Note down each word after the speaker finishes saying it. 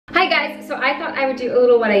guys, so I thought I would do a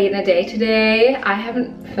little what I eat in a day today. I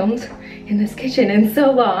haven't filmed in this kitchen in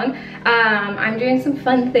so long. I'm doing some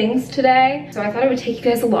fun things today, so I thought I would take you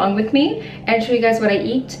guys along with me and show you guys what I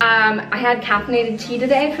eat. I had caffeinated tea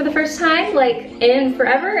today for the first time, like in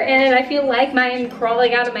forever, and I feel like mine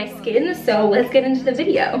crawling out of my skin, so let's get into the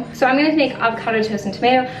video. So I'm gonna make avocado toast and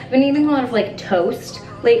tomato. I've been eating a lot of like toast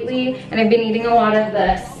lately, and I've been eating a lot of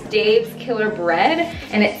the Dave's Killer Bread,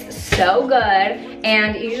 and it's so good.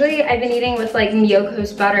 And usually I've been eating with like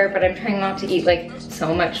Miyoko's butter, but I'm trying not to eat like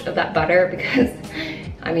so much of that butter because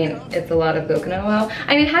I mean, it's a lot of coconut oil.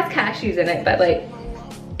 I mean, it has cashews in it, but like,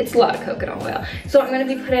 it's a lot of coconut oil. So I'm gonna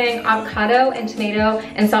be putting avocado and tomato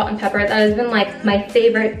and salt and pepper. That has been like my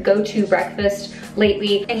favorite go-to breakfast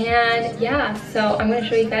lately. And yeah, so I'm gonna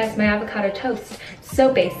show you guys my avocado toast.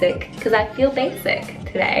 So basic, because I feel basic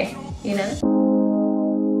today, you know?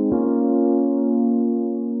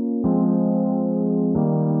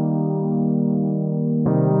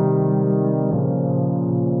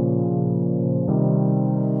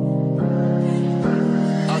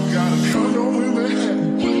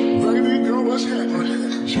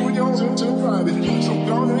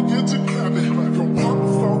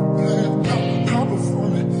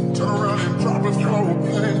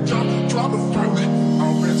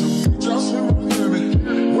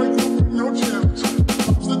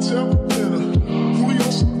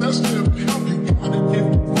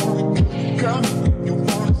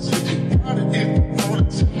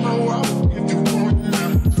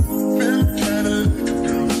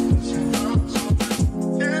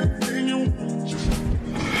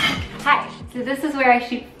 So this is where I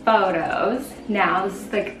shoot photos now. This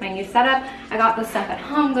is like my new setup. I got this stuff at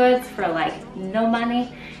Home Goods for like no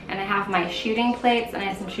money. And I have my shooting plates and I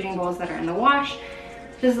have some shooting bowls that are in the wash.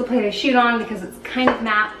 This is the plate I shoot on because it's kind of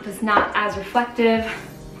matte, just not as reflective.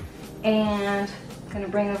 And I'm gonna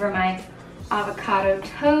bring over my avocado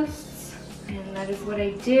toasts. And that is what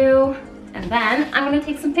I do. And then I'm gonna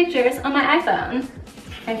take some pictures on my iPhone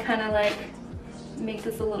and kind of like make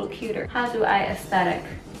this a little cuter. How do I aesthetic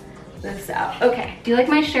this out? Okay, do you like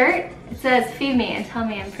my shirt? It says feed me and tell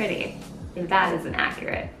me I'm pretty. If that isn't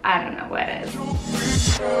accurate, I don't know what is.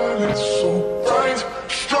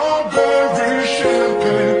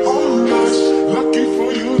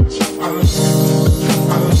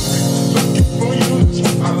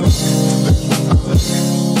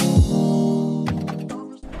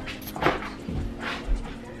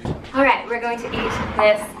 All right, we're going to eat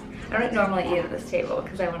this. I don't normally eat at this table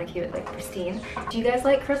because I want to keep it like pristine. Do you guys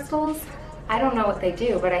like crystals? I don't know what they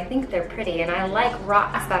do, but I think they're pretty, and I like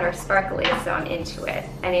rocks that are sparkly, so I'm into it.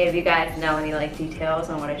 Any of you guys know any like details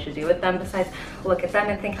on what I should do with them besides look at them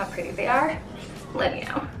and think how pretty they are? Let me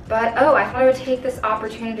know. But oh, I thought I would take this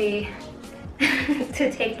opportunity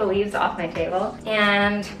to take the leaves off my table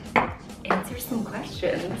and answer some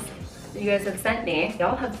questions you guys have sent me.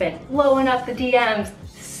 Y'all have been blowing up the DMs.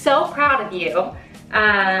 So proud of you.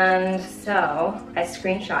 And so I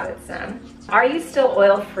screenshotted some. Are you still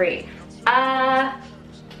oil-free?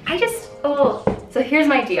 So here's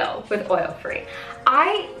my deal with oil-free.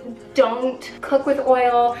 I don't cook with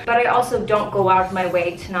oil, but I also don't go out of my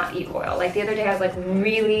way to not eat oil. Like the other day I was like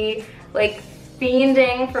really like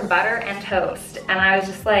fiending for butter and toast, and I was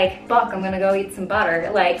just like, fuck, I'm gonna go eat some butter.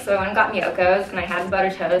 Like, so I went and got Miyoko's and I had the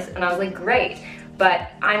butter toast and I was like, great.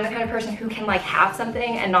 But I'm the kind of person who can like have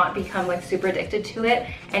something and not become like super addicted to it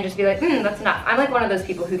and just be like, that's enough. I'm like one of those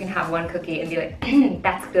people who can have one cookie and be like,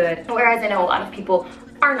 that's good. Whereas I know a lot of people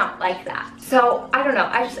are not like that. So I don't know,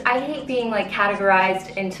 I hate being like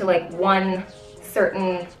categorized into like one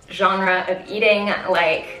certain genre of eating.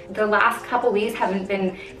 Like the last couple weeks haven't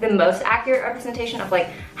been the most accurate representation of like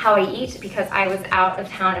how I eat because I was out of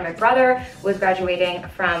town and my brother was graduating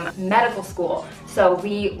from medical school. So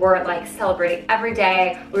we were like celebrating every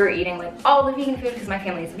day. We were eating like all the vegan food because my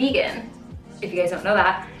family is vegan. If you guys don't know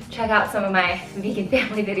that, check out some of my vegan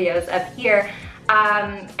family videos up here.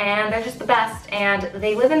 And they're just the best. And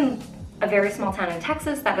they live in a very small town in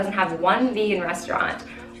Texas that doesn't have one vegan restaurant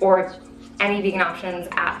or any vegan options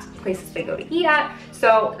at places they go to eat at.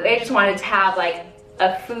 So they just wanted to have like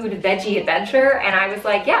a food veggie adventure, and I was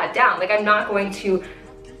like, yeah, down. Like I'm not going to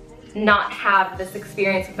not have this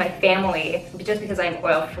experience with my family just because I'm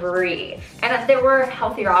oil free. And there were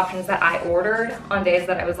healthier options that I ordered on days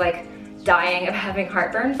that I was like dying of having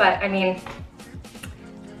heartburn, but I mean,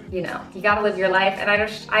 you know, you gotta live your life, and I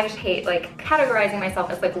just hate like categorizing myself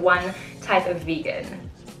as like one type of vegan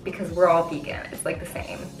because we're all vegan. It's like the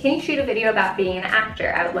same. Can you shoot a video about being an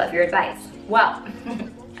actor? I would love your advice. Well,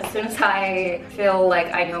 as soon as I feel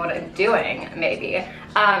like I know what I'm doing, maybe.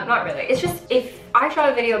 Not really. It's just if I shot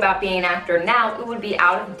a video about being an actor now, it would be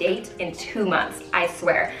out of date in 2 months, I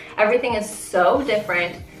swear. Everything is so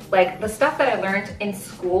different. Like the stuff that I learned in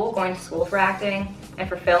school, going to school for acting and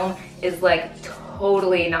for film, is like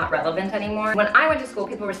totally not relevant anymore. When I went to school,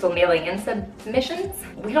 people were still mailing in submissions.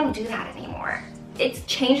 We don't do that anymore. It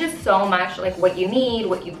changes so much, like what you need,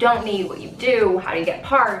 what you don't need, what you do, how do you get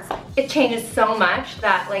parts. It changes so much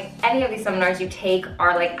that like any of these seminars you take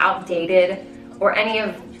are like outdated, or any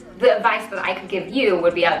of the advice that I could give you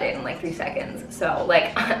would be outdated in like 3 seconds. So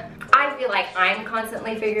like, I feel like I'm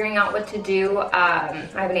constantly figuring out what to do. I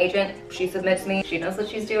have an agent, she submits me, she knows what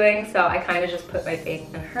she's doing, so I kind of just put my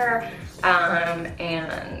faith in her.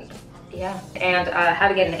 And yeah, and how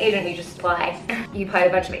to get an agent, you just apply. You apply to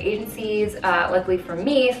a bunch of agencies. Luckily for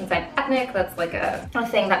me, since I'm ethnic, that's like a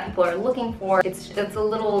thing that people are looking for. It's a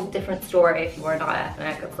little different story if you are not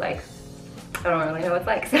ethnic. It's like, I don't really know what it's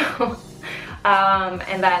like, so.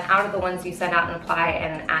 And then out of the ones you send out and apply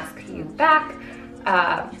and ask you back,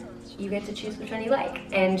 you get to choose which one you like.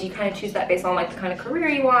 And you kind of choose that based on like the kind of career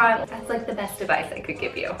you want. That's like the best advice I could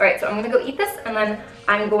give you. All right, so I'm gonna go eat this, and then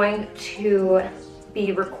I'm going to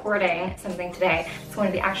be recording something today. It's going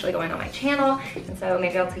to be actually going on my channel, and so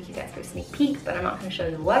maybe I'll take you guys through a sneak peek, but I'm not gonna show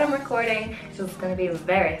you what I'm recording, so it's gonna be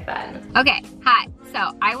very fun. Okay, hi.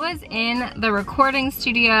 So I was in the recording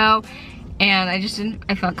studio, and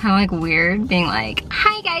I felt kind of like weird being like,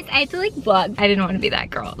 hi guys, I had to like vlog. I didn't want to be that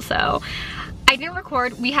girl, so I didn't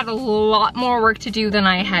record. We had a lot more work to do than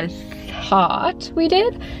I had thought we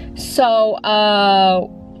did, so I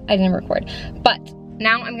didn't record. But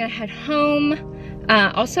now I'm gonna head home.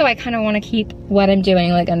 Also, I kind of want to keep what I'm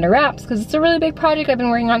doing like under wraps because it's a really big project I've been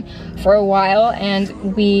working on for a while,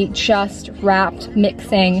 and we just wrapped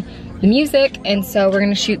mixing the music, and so we're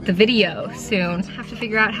gonna shoot the video soon. I have to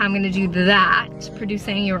figure out how I'm gonna do that.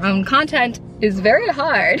 Producing your own content is very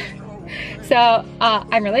hard. So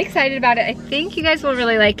I'm really excited about it. I think you guys will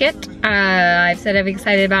really like it. I've said I'm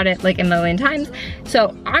excited about it like a million times.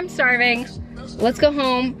 So I'm starving. Let's go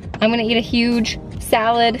home. I'm gonna eat a huge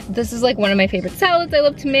salad. This is like one of my favorite salads I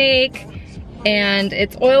love to make, and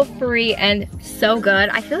it's oil-free and so good.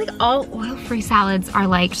 I feel like all oil-free salads are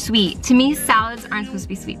like sweet. To me, salads aren't supposed to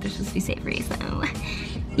be sweet, they're supposed to be savory. So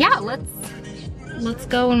yeah, let's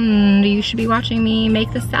go, and you should be watching me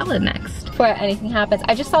make the salad next before anything happens.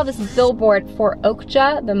 I just saw this billboard for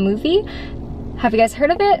Okja, the movie. Have you guys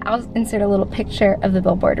heard of it? I'll insert a little picture of the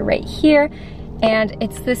billboard right here. And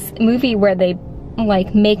it's this movie where they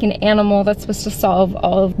like make an animal that's supposed to solve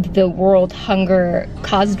all of the world hunger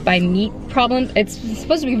caused by meat problems. It's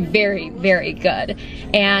supposed to be very, very good.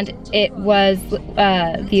 And it was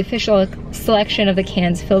the official selection of the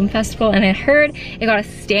Cannes Film Festival, and I heard it got a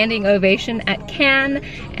standing ovation at Cannes,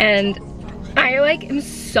 and I like am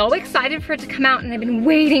so excited for it to come out, and I've been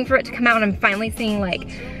waiting for it to come out, and I'm finally seeing like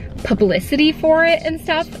publicity for it and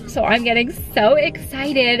stuff, so I'm getting so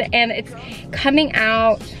excited. And it's coming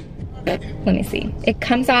out, let me see. It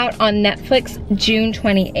comes out on Netflix June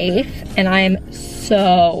 28th, and I am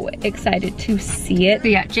so excited to see it. So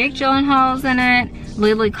yeah, Jake Gyllenhaal's in it,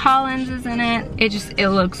 Lily Collins is in it. It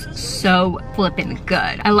looks so flippin'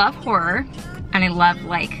 good. I love horror, and I love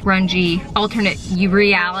like grungy, alternate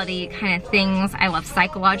reality kind of things. I love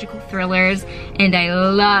psychological thrillers, and I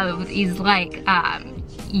love these like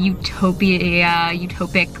utopic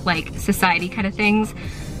like society kind of things.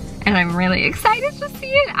 And I'm really excited to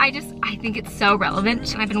see it. I think it's so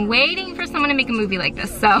relevant. I've been waiting for someone to make a movie like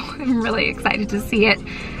this, so I'm really excited to see it.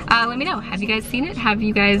 Let me know, have you guys seen it? Have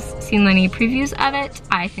you guys seen any previews of it?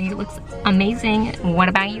 I think it looks amazing. What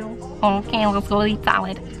about you? Okay, let's go eat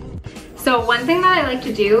salad. So one thing that I like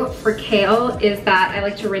to do for kale is that I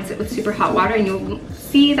like to rinse it with super hot water, and you'll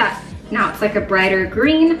see that now it's like a brighter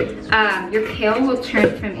green. Your kale will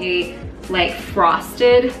turn from a like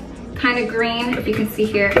frosted kind of green, if you can see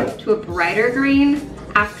here, to a brighter green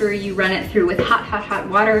after you run it through with hot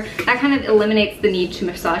water. That kind of eliminates the need to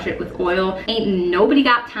massage it with oil. Ain't nobody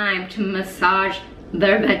got time to massage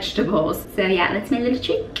their vegetables. So yeah, that's my little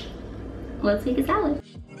trick. Let's make a salad.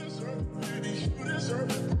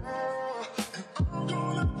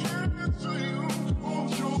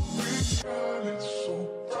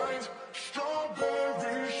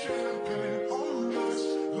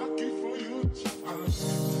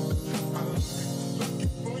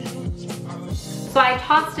 So I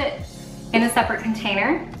tossed it in a separate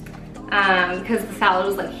container because the salad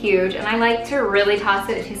was like huge, and I like to really toss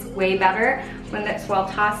it. It tastes way better when it's well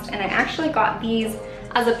tossed. And I actually got these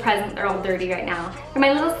as a present. They're all dirty right now. They're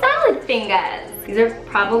my little salad fingers. These are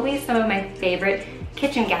probably some of my favorite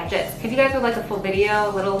kitchen gadgets. If you guys would like a full video,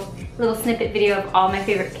 a little little snippet video of all my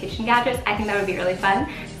favorite kitchen gadgets. I think that would be really fun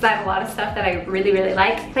because I have a lot of stuff that I really, really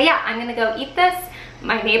like. But yeah, I'm gonna go eat this.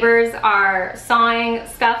 My neighbors are sawing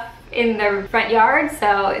stuff in their front yard,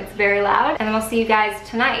 so it's very loud. And then we'll see you guys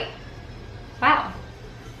tonight. Wow,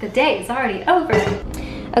 the day is already over.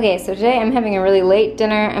 Okay, so today I'm having a really late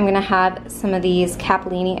dinner. I'm gonna have some of these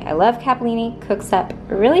capellini. I love capellini, cooks up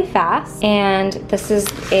really fast. And this is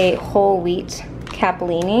a whole wheat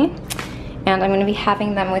capellini. And I'm gonna be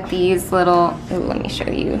having them with these little, ooh, let me show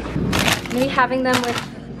you. I'm gonna be having them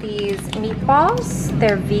with these meatballs.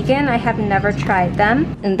 They're vegan, I have never tried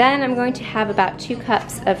them. And then I'm going to have about 2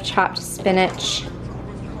 cups of chopped spinach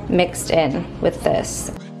mixed in with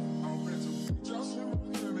this.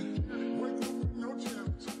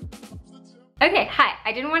 Okay, hi.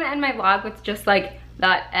 I didn't want to end my vlog with just like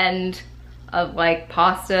that end of like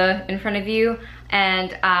pasta in front of you.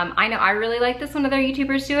 And I know I really like this when other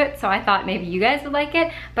YouTubers do it, so I thought maybe you guys would like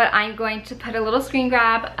it. But I'm going to put a little screen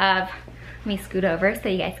grab of, let me scoot over so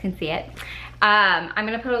you guys can see it. I'm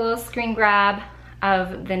gonna put a little screen grab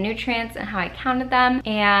of the nutrients and how I counted them.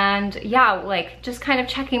 And yeah, like just kind of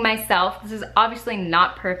checking myself. This is obviously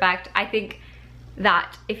not perfect. I think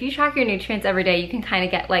that if you track your nutrients every day, you can kind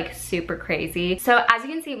of get like super crazy. So as you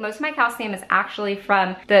can see, most of my calcium is actually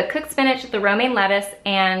from the cooked spinach, the romaine lettuce,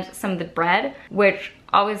 and some of the bread, which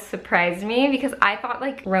always surprised me because I thought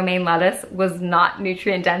like romaine lettuce was not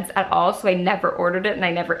nutrient dense at all, so I never ordered it and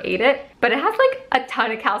I never ate it. But it has like a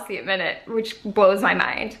ton of calcium in it, which blows my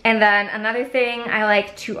mind. And then another thing I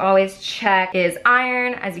like to always check is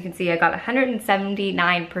iron. As you can see, I got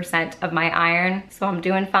 179% of my iron, so I'm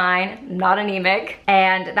doing fine, not anemic.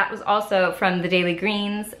 And that was also from the daily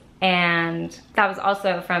greens, and that was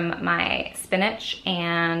also from my spinach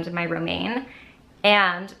and my romaine,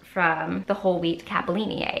 and from the whole wheat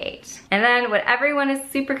capellini I ate. And then what everyone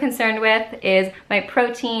is super concerned with is my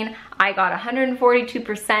protein. I got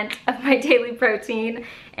 142% of my daily protein,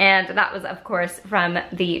 and that was of course from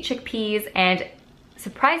the chickpeas, and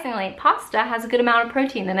surprisingly, pasta has a good amount of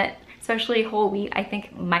protein in it, especially whole wheat. I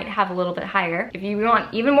think might have a little bit higher. If you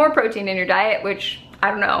want even more protein in your diet, which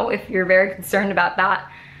I don't know if you're very concerned about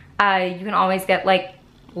that, you can always get like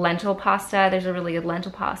lentil pasta. There's a really good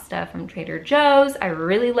lentil pasta from Trader Joe's I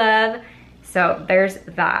really love. So there's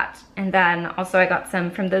that. And then also I got some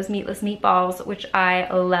from those meatless meatballs, which I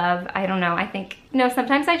love. I don't know, I think, you know,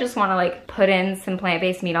 sometimes I just want to like put in some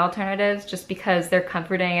plant-based meat alternatives just because they're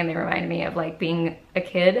comforting and they remind me of like being a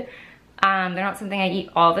kid. They're not something I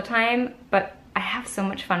eat all the time, but I have so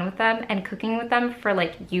much fun with them, and cooking with them for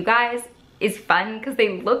like you guys is fun because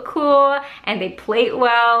they look cool and they plate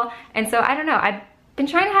well. And so I don't know, I've been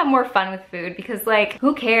trying to have more fun with food because like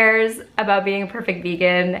who cares about being a perfect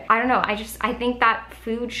vegan? I don't know, I think that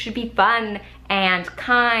food should be fun and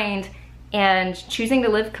kind, and choosing to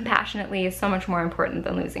live compassionately is so much more important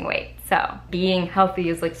than losing weight. So being healthy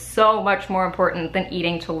is like so much more important than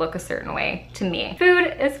eating to look a certain way to me.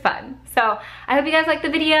 Food is fun. So I hope you guys liked the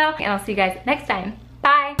video, and I'll see you guys next time.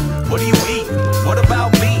 Bye. What do you eat? What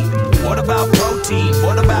about meat? What about protein?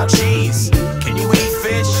 What about cheese? Can you eat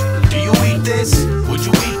fish? Do you eat this? Would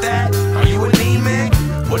you eat that? Are you anemic?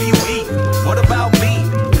 What do you eat? What about meat?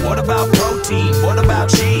 What about protein? What about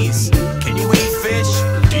cheese? Can you eat fish?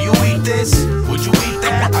 Do you eat this? Would you eat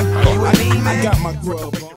that? Are you anemic? I got my grub.